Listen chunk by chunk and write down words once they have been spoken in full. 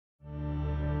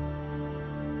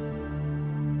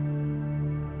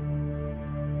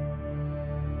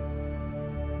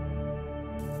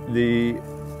The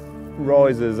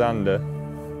rise of Zander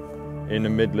in the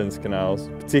Midlands canals,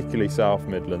 particularly South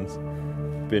Midlands,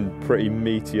 been pretty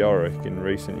meteoric in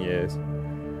recent years,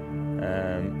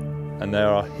 and there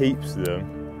are heaps of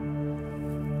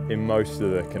them in most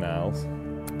of the canals,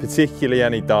 particularly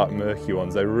any dark murky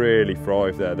ones. They really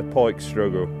thrive there. The pike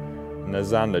struggle and the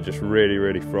Zander just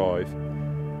really thrive.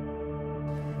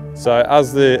 So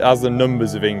as the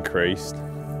numbers have increased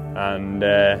and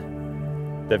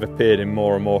they've appeared in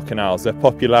more and more canals, their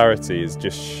popularity has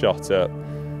just shot up,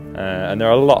 and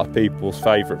they're a lot of people's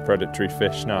favourite predatory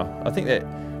fish now. I think that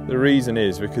the reason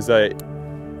is because they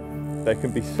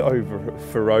can be so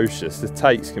ferocious. The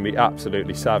takes can be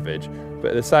absolutely savage,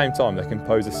 but at the same time they can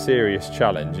pose a serious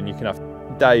challenge, and you can have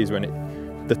days when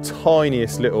the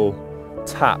tiniest little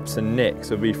taps and nicks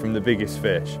will be from the biggest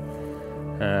fish.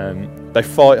 They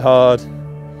fight hard,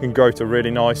 can grow to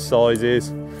really nice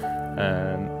sizes.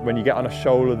 When you get on a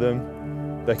shoal of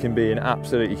them, they can be in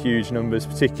absolutely huge numbers,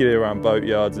 particularly around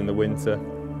boatyards in the winter.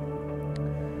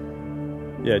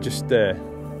 Yeah, just a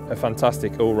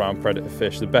fantastic all-round predator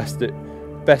fish. The best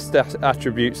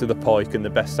attributes of the pike and the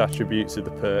best attributes of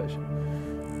the perch.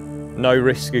 No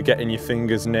risk of getting your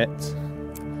fingers nipped,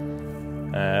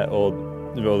 or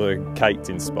they're caked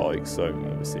in spikes, so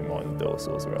obviously mind the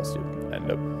dorsals, or else you'll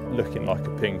end up looking like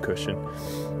a pincushion.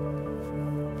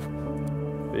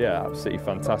 But yeah, absolutely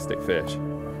fantastic fish.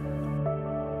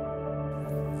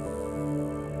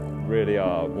 Really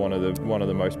are one of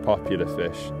the most popular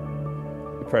fish,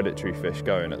 the predatory fish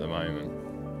going at the moment.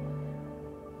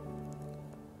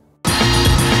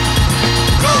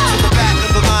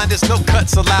 There's no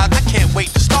cuts allowed. I can't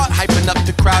wait to start hyping up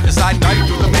the crowd as I knife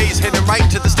through the maze, heading right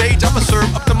to the stage. I'ma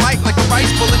serve up the mic like a rice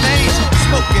bolognese,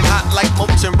 smoking hot like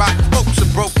molten rock. Folks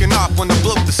are broken off when I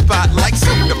blow the spot like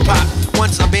soda pop.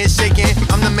 Once I've been shaking,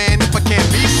 I'm the man if I can't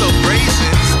be so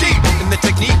brazen. Steep in the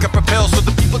technique I propel, so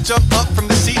the people jump up from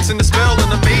the seats and the spell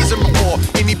and amazing rapport.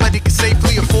 Anybody can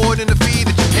safely afford in the fee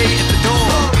that you pay at the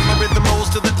door. My rhythm rolls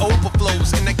till it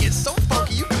overflows, and I get so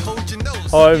funky you can hold your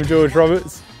nose. Hi, I'm George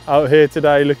Roberts. Out here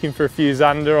today looking for a few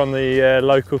Zander on the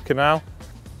local canal.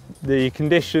 The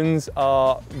conditions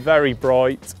are very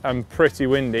bright and pretty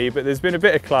windy, but there's been a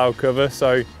bit of cloud cover,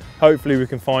 so hopefully we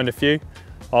can find a few.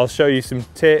 I'll show you some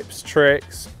tips,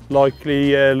 tricks,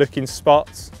 likely looking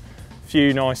spots, a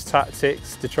few nice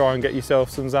tactics to try and get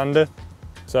yourself some Zander.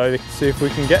 So let's see if we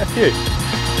can get a few.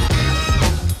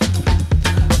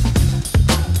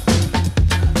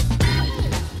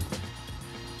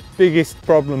 Biggest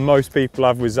problem most people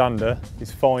have with Zander is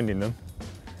finding them.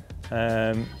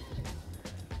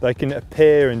 They can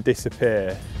appear and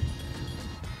disappear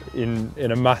in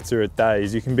a matter of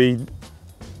days. You can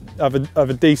have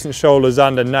a decent shoal of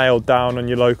Zander nailed down on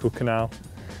your local canal,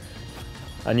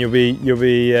 and you'll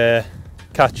be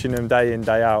catching them day in,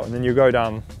 day out, and then you'll go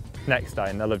down next day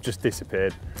and they'll have just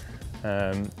disappeared.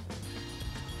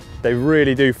 They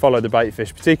really do follow the bait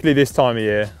fish, particularly this time of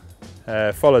year.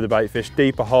 Follow the bait fish,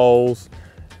 deeper holes,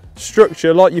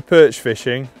 structure like you're perch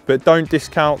fishing, but don't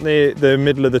discount the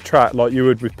middle of the track like you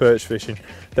would with perch fishing.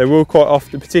 They will quite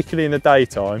often, particularly in the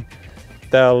daytime,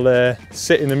 they'll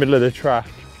sit in the middle of the track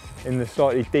in the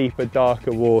slightly deeper,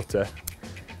 darker water.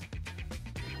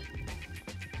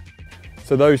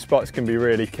 So those spots can be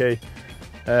really key.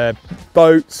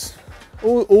 Boats,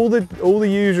 all the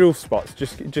usual spots.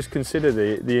 Just consider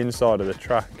the inside of the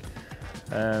track.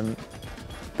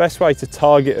 Best way to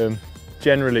target them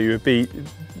generally would be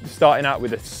starting out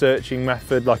with a searching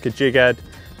method like a jig head,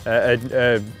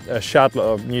 a shad.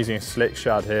 I'm using a slick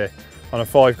shad here on a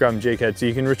 5 gram jig head, so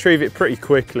you can retrieve it pretty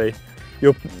quickly.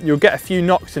 You'll get a few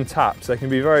knocks and taps. They can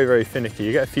be very finicky.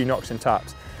 You get a few knocks and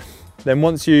taps. Then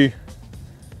once you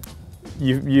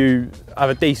have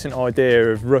a decent idea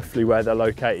of roughly where they're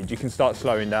located, you can start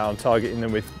slowing down, targeting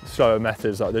them with slower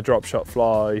methods like the dropshot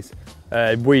flies,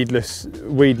 weedless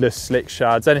slick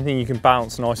shads, anything you can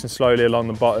bounce nice and slowly along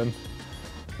the bottom.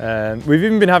 We've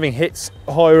even been having hits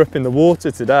higher up in the water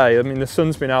today. I mean, the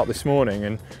sun's been out this morning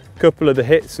and a couple of the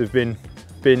hits have been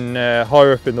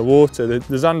higher up in the water. The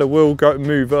Zander will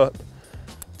move up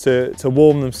to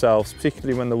warm themselves,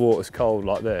 particularly when the water's cold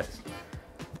like this.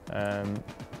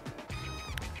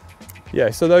 Yeah,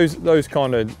 so those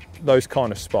kind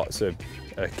of spots are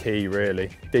key really.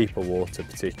 Deeper water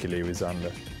particularly with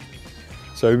Zander.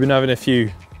 So we've been having a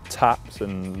few taps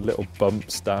and little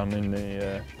bumps down in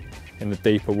the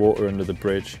deeper water under the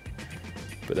bridge,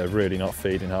 but they're really not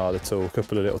feeding hard at all. A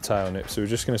couple of little tail nips. So we're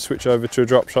just going to switch over to a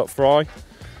drop shot fry.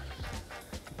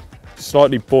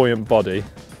 Slightly buoyant body,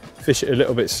 fish it a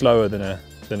little bit slower than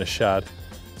a shad.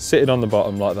 Sit it on the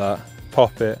bottom like that,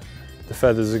 pop it. The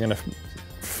feathers are going to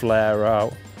flare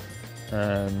out,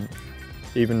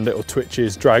 Even little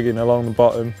twitches dragging along the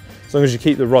bottom. As long as you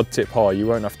keep the rod tip high, you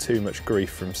won't have too much grief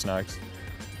from snags.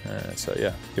 So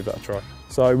yeah, give that a try.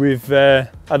 So we've had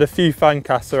a few fan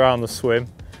casts around the swim,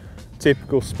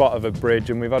 typical spot of a bridge,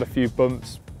 and we've had a few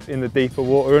bumps in the deeper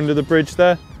water under the bridge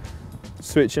there.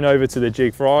 Switching over to the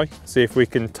jig fry, see if we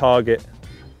can target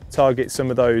some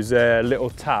of those little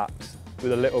taps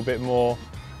with a little bit more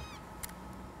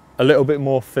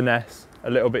finesse, a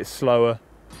little bit slower.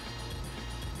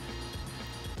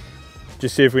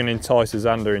 Just see if we can entice a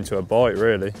zander into a bite,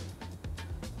 really.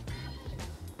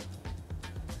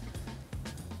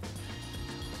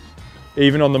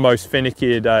 Even on the most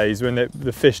finicky of days, when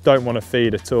the fish don't want to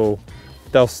feed at all,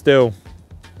 they'll still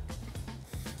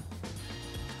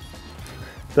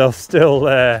take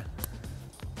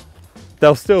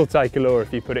a lure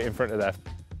if you put it in front of them.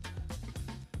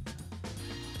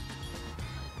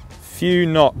 Few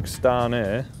knocks down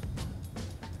here,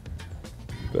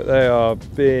 but they are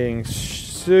being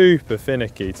super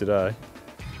finicky today.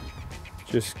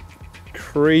 Just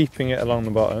creeping it along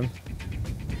the bottom.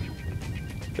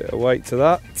 Bit of weight to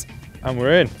that, and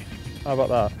we're in. How about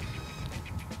that?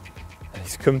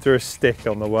 He's come through a stick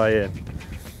on the way in.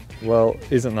 Well,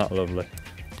 isn't that lovely?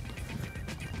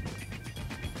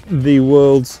 The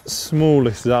world's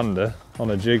smallest zander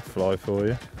on a jig fly for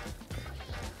you.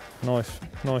 Nice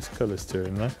colours to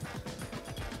him there.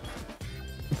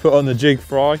 Put on the jig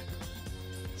fry,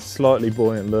 slightly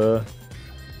buoyant lure,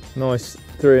 nice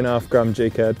 3.5 gram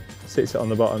jig head, sits it on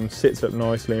the bottom, sits up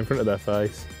nicely in front of their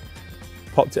face.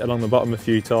 Popped it along the bottom a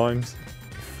few times,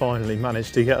 finally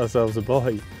managed to get ourselves a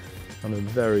bite on a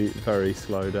very, very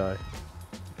slow day.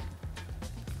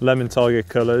 Lemon tiger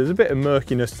colour, there's a bit of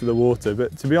murkiness to the water,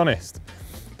 but to be honest,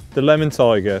 the lemon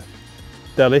tiger,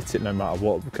 they'll hit it no matter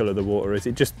what colour the water is.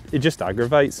 It just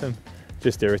aggravates them,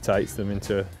 just irritates them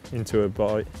into a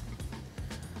bite.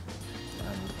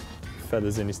 And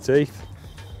feathers in his teeth.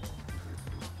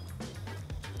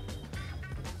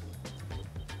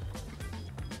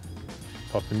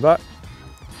 Popping back.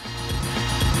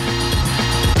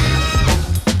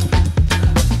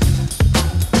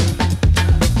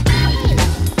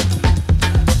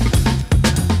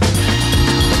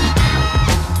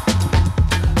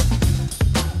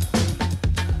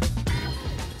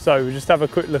 So we'll just have a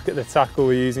quick look at the tackle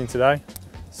we're using today.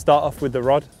 Start off with the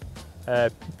rod.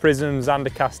 Prism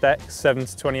Zander Cast X, 7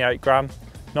 to 28 gram.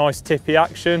 Nice tippy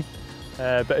action,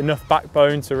 but enough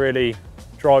backbone to really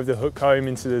drive the hook home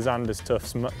into the Zander's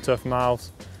tough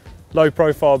mouths. Low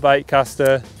profile bait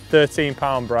caster, 13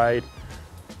 pound braid.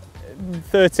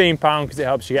 13 pound because it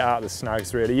helps you get out of the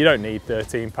snags really. You don't need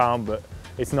 13 pound, but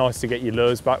it's nice to get your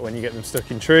lures back when you get them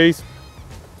stuck in trees.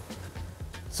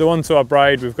 So onto our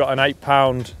braid, we've got an 8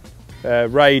 pound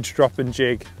Rage drop and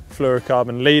jig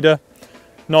fluorocarbon leader.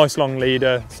 Nice long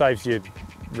leader, saves you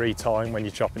re-tying when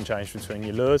you chop and change between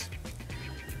your lures.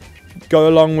 Go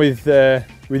along with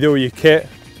all your kit,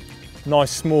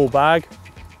 nice small bag,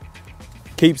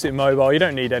 keeps it mobile. You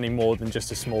don't need any more than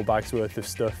just a small bag's worth of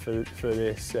stuff for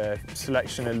this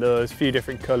selection of lures, a few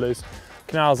different colours.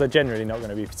 Canals are generally not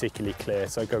going to be particularly clear,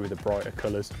 so go with the brighter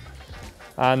colours.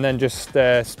 And then just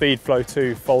Speed Flow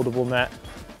 2 foldable net.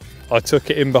 I tuck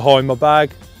it in behind my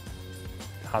bag,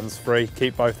 hands free,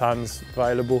 keep both hands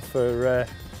available for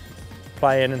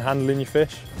playing and handling your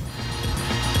fish.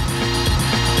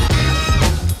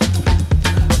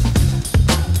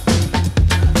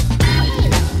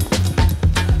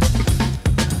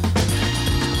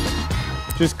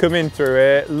 Just come in through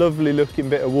here, lovely looking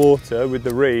bit of water with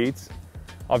the reeds.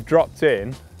 I've dropped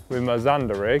in with my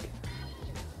Zander rig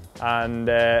and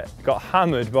got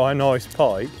hammered by a nice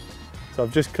pike. So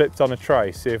I've just clipped on a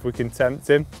trace, see if we can tempt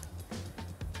him.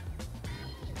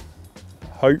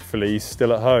 Hopefully he's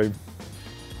still at home.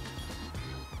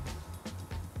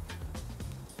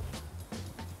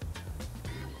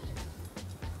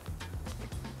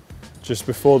 Just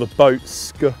before the boat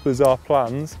scuppers our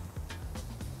plans.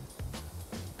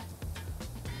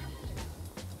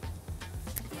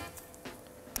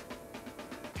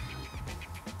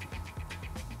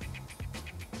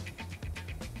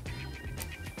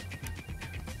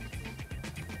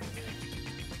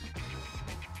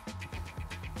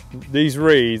 These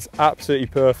reeds, absolutely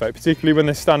perfect, particularly when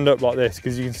they stand up like this,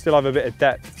 because you can still have a bit of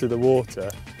depth to the water,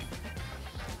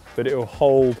 but it will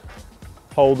hold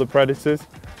the predators.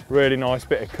 Really nice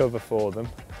bit of cover for them.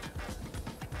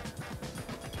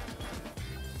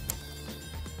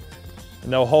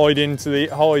 And they'll hide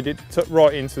it, tuck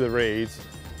right into the reeds,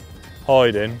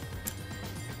 hide in,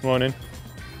 morning,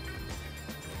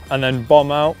 and then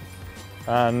bomb out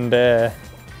and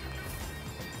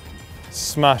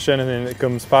smash anything that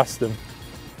comes past them.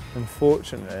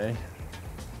 Unfortunately,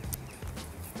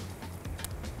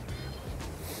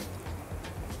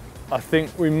 I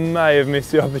think we may have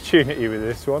missed the opportunity with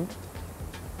this one.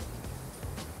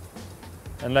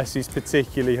 Unless he's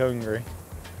particularly hungry.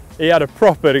 He had a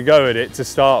proper to go at it to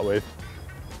start with.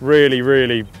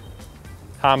 Really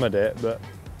hammered it, but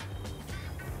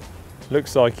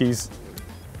looks like he's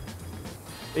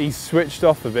switched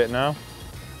off a bit now.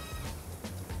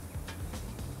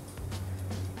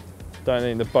 Don't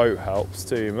think the boat helps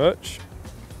too much.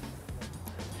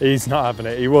 He's not having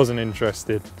it, he wasn't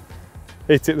interested.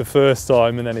 Hit it the first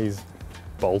time and then he's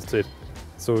bolted.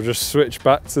 So we'll just switch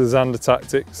back to the Zander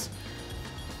tactics.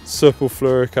 Supple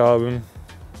fluorocarbon,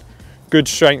 good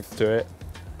strength to it.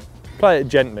 Play it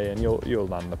gently and you'll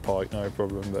land the pike, no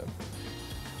problem. But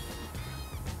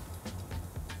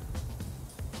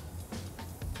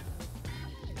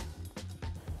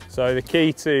so the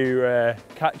key to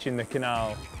catching the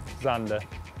canal Zander,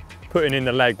 putting in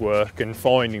the legwork and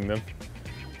finding them.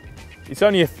 It's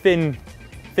only a thin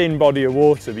body of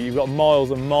water, but you've got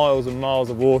miles and miles and miles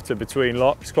of water between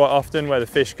locks quite often where the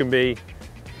fish can be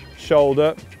shoaled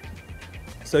up.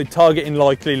 So targeting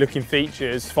likely looking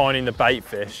features, finding the bait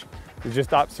fish is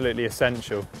just absolutely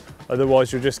essential.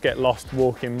 Otherwise you'll just get lost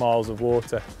walking miles of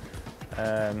water.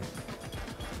 As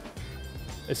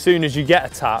soon as you get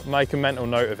a tap, make a mental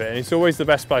note of it, and it's always the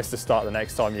best place to start the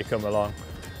next time you come along.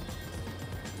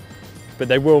 But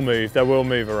they will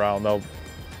move around,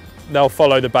 they'll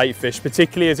follow the bait fish,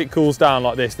 particularly as it cools down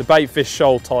like this. The bait fish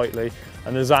shoal tightly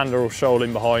and the Zander will shoal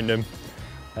in behind them.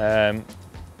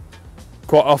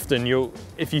 Quite often,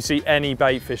 if you see any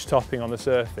bait fish topping on the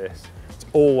surface, it's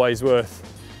always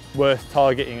worth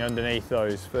targeting underneath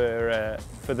those for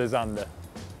the Zander.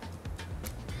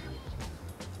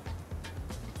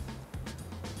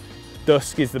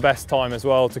 Dusk is the best time as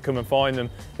well to come and find them.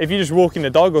 If you're just walking the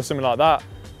dog or something like that,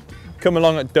 come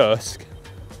along at dusk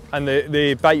and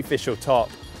the bait fish will top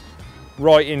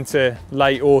right into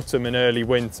late autumn and early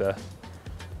winter,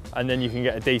 and then you can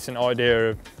get a decent idea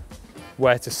of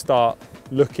where to start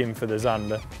looking for the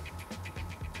Zander.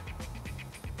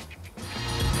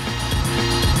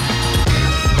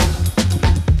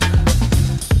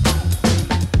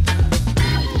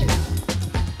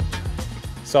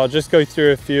 So I'll just go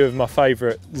through a few of my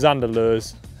favourite Zander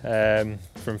lures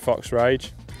from Fox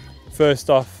Rage. First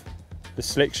off, the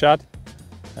slick shad,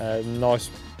 nice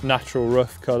natural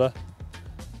rough colour.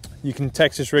 You can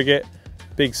Texas rig it,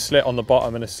 big slit on the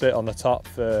bottom and a slit on the top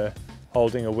for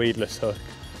holding a weedless hook.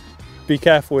 Be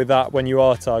careful with that when you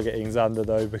are targeting Zander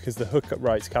though, because the hookup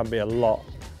rates can be a lot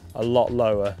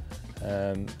lower.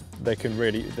 They can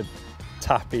really, the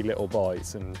tappy little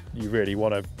bites, and you really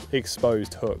want an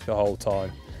exposed hook the whole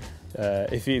time.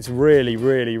 If it's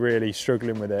really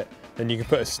struggling with it, then you can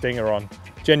put a stinger on.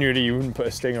 Generally you wouldn't put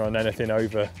a stinger on anything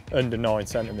under 9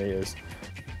 centimetres.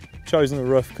 Chosen a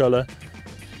rough colour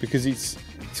because it's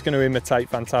going to imitate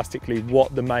fantastically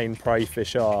what the main prey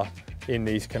fish are in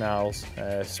these canals,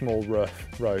 small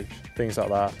rough, roach, things like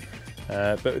that.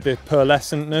 But the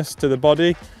pearlescentness to the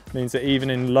body means that even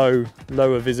in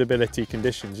lower visibility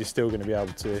conditions, you're still going to be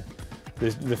able to,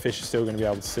 the fish is still going to be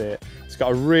able to see it. It's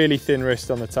got a really thin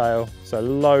wrist on the tail, so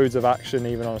loads of action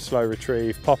even on a slow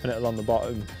retrieve, popping it along the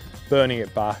bottom, burning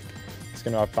it back. It's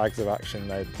going to have bags of action,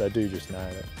 they do just nail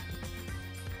it.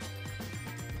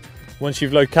 Once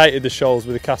you've located the shoals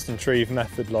with a cast and retrieve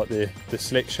method like the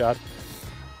slick shad,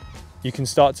 you can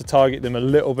start to target them a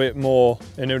little bit more,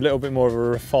 in a little bit more of a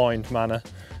refined manner.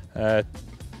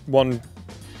 One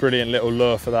brilliant little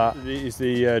lure for that is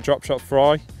the dropshot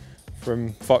fry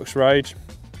from Fox Rage.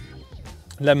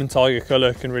 Lemon tiger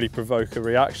colour can really provoke a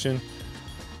reaction.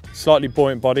 Slightly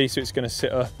buoyant body, so it's going to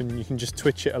sit up and you can just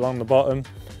twitch it along the bottom.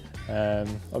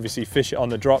 Obviously fish it on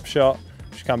the drop shot,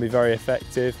 which can be very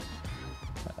effective.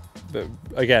 But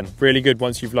again, really good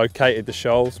once you've located the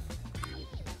shoals.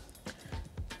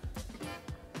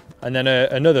 And then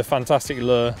another fantastic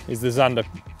lure is the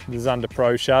Zander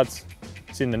Pro shads.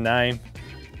 It's in the name.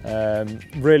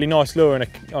 Really nice lure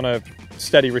on a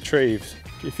steady retrieve.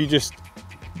 If you just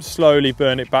slowly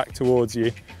burn it back towards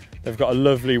you, they've got a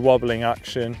lovely wobbling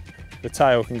action. The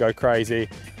tail can go crazy.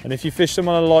 And if you fish them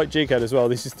on a light jig head as well,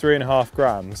 this is 3.5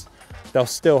 grams, they'll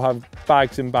still have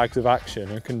bags and bags of action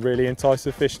and can really entice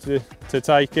the fish to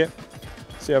take it.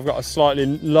 See, I've got a slightly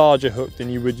larger hook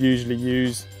than you would usually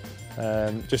use,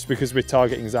 just because we're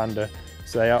targeting Zander,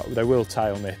 so they will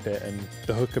tail nip it, and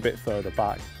the hook a bit further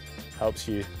back helps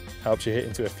you hit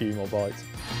into a few more bites.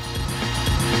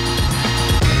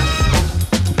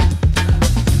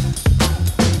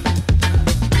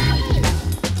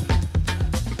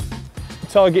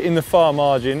 Targeting the far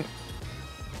margin,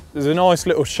 there's a nice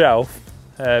little shelf,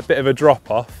 a bit of a drop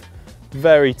off,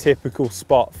 very typical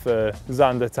spot for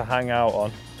zander to hang out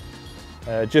on,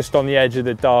 just on the edge of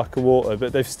the darker water,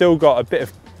 but they've still got a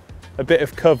bit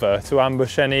of cover to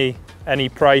ambush any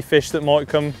prey fish that might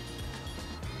come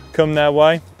their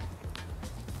way.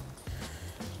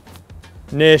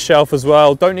 Near shelf as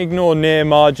well, don't ignore near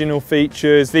marginal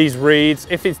features. These reeds,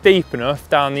 if it's deep enough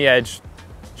down the edge,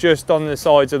 just on the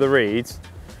sides of the reeds,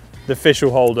 the fish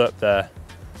will hold up there.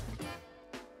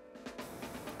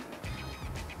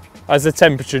 As the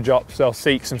temperature drops, they'll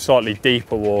seek some slightly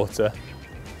deeper water.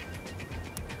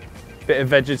 Bit of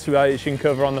vegetation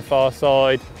cover on the far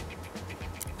side.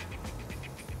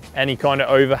 Any kind of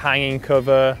overhanging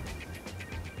cover.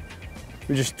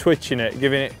 We're just twitching it,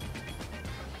 giving it.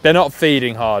 They're not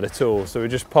feeding hard at all, so we're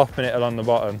just popping it along the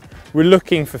bottom. We're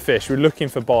looking for fish, we're looking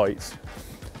for bites.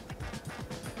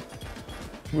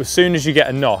 As soon as you get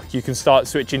a knock, you can start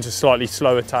switching to slightly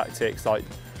slower tactics, like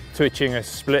twitching a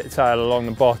split tail along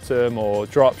the bottom or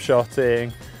drop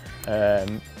shotting,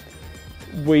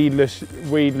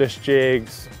 weedless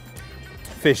jigs,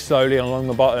 fish slowly along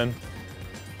the bottom,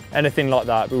 anything like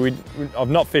that. But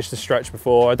I've not fished the stretch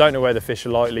before, I don't know where the fish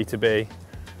are likely to be,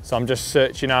 so I'm just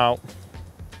searching out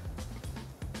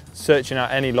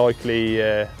any likely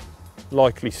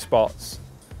spots.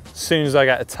 As soon as I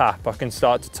get a tap, I can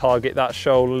start to target that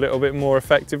shoal a little bit more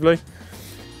effectively.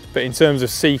 But in terms of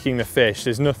seeking the fish,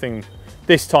 there's nothing,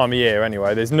 this time of year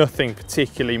anyway, there's nothing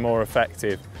particularly more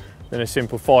effective than a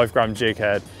simple 5 gram jig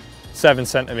head, 7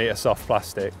 centimetre soft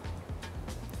plastic.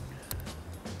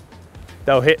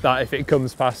 They'll hit that if it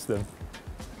comes past them.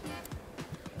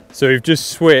 So we've just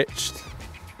switched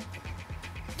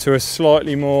to a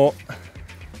slightly more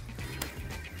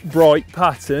bright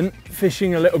pattern,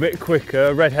 fishing a little bit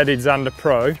quicker, red-headed Zander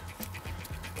Pro,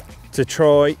 to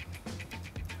try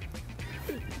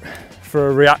for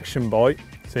a reaction bite,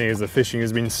 seeing as the fishing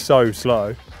has been so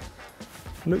slow.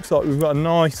 Looks like we've got a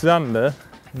nice Zander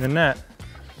in the net.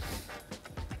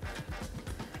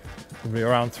 Probably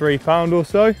around £3 or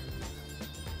so.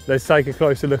 Let's take a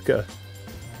closer look at her.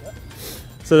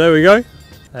 So there we go,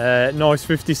 nice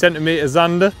 50 centimetre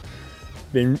Zander.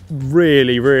 Been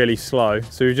really slow,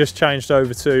 so we've just changed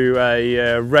over to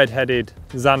a red-headed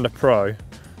Zander Pro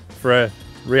for a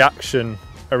reaction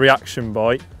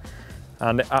bite,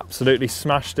 and it absolutely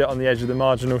smashed it on the edge of the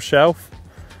marginal shelf.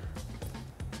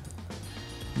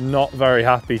 Not very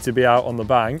happy to be out on the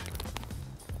bank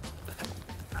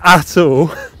at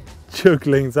all,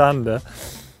 juggling Zander,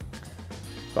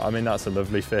 but I mean, that's a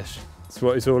lovely fish. That's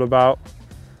what it's all about.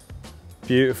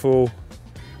 Beautiful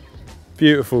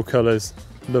colours,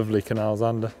 lovely Canal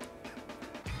Zander.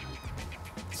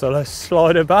 So let's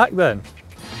slide her back then.